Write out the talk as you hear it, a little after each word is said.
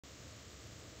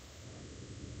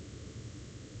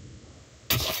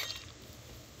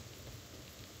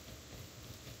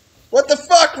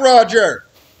Rodger!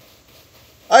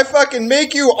 I fucking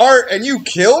make you art and you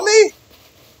kill me?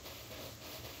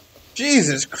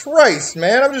 Jesus Christ,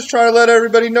 man. I'm just trying to let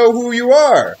everybody know who you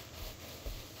are.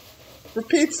 For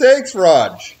Pete's sakes,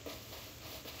 Rodge.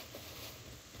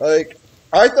 Like,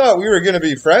 I thought we were going to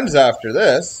be friends after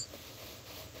this.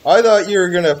 I thought you were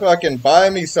going to fucking buy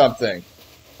me something.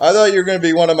 I thought you were going to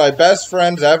be one of my best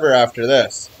friends ever after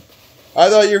this. I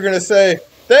thought you were going to say,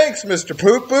 thanks, Mr.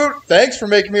 Poop Boot. Thanks for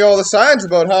making me all the signs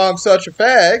about how I'm such a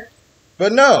fag.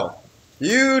 But no.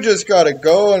 You just got to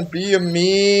go and be a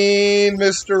mean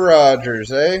Mr.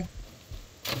 Rogers, eh?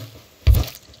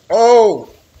 Oh.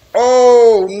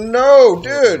 Oh, no,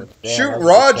 dude. Damn, shoot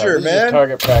Rodger, this man. is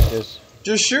target practice.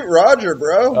 Just shoot Rodger,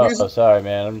 bro. Oh, sorry,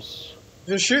 man.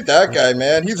 Just shoot that guy,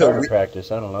 man. He's target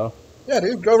practice. I don't know. Yeah,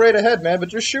 dude, go right ahead, man. But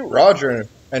just shoot Rodger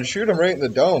and shoot him right in the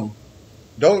dome.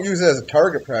 Don't use it as a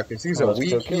target practice. He's a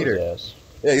weak heater.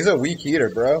 Yeah, he's a weak heater,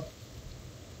 bro.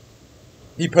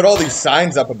 He put all these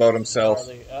signs up about himself.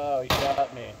 Oh, he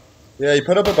got me. Yeah, he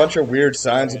put up a bunch of weird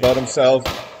signs about himself.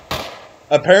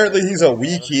 Apparently, he's a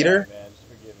weak heater.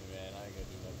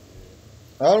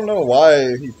 I don't know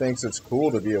why he thinks it's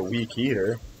cool to be a weak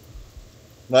heater.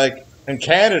 Like, in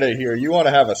Canada here, you want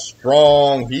to have a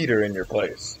strong heater in your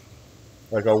place.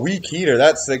 Like, a weak heater,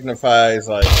 that signifies,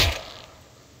 like,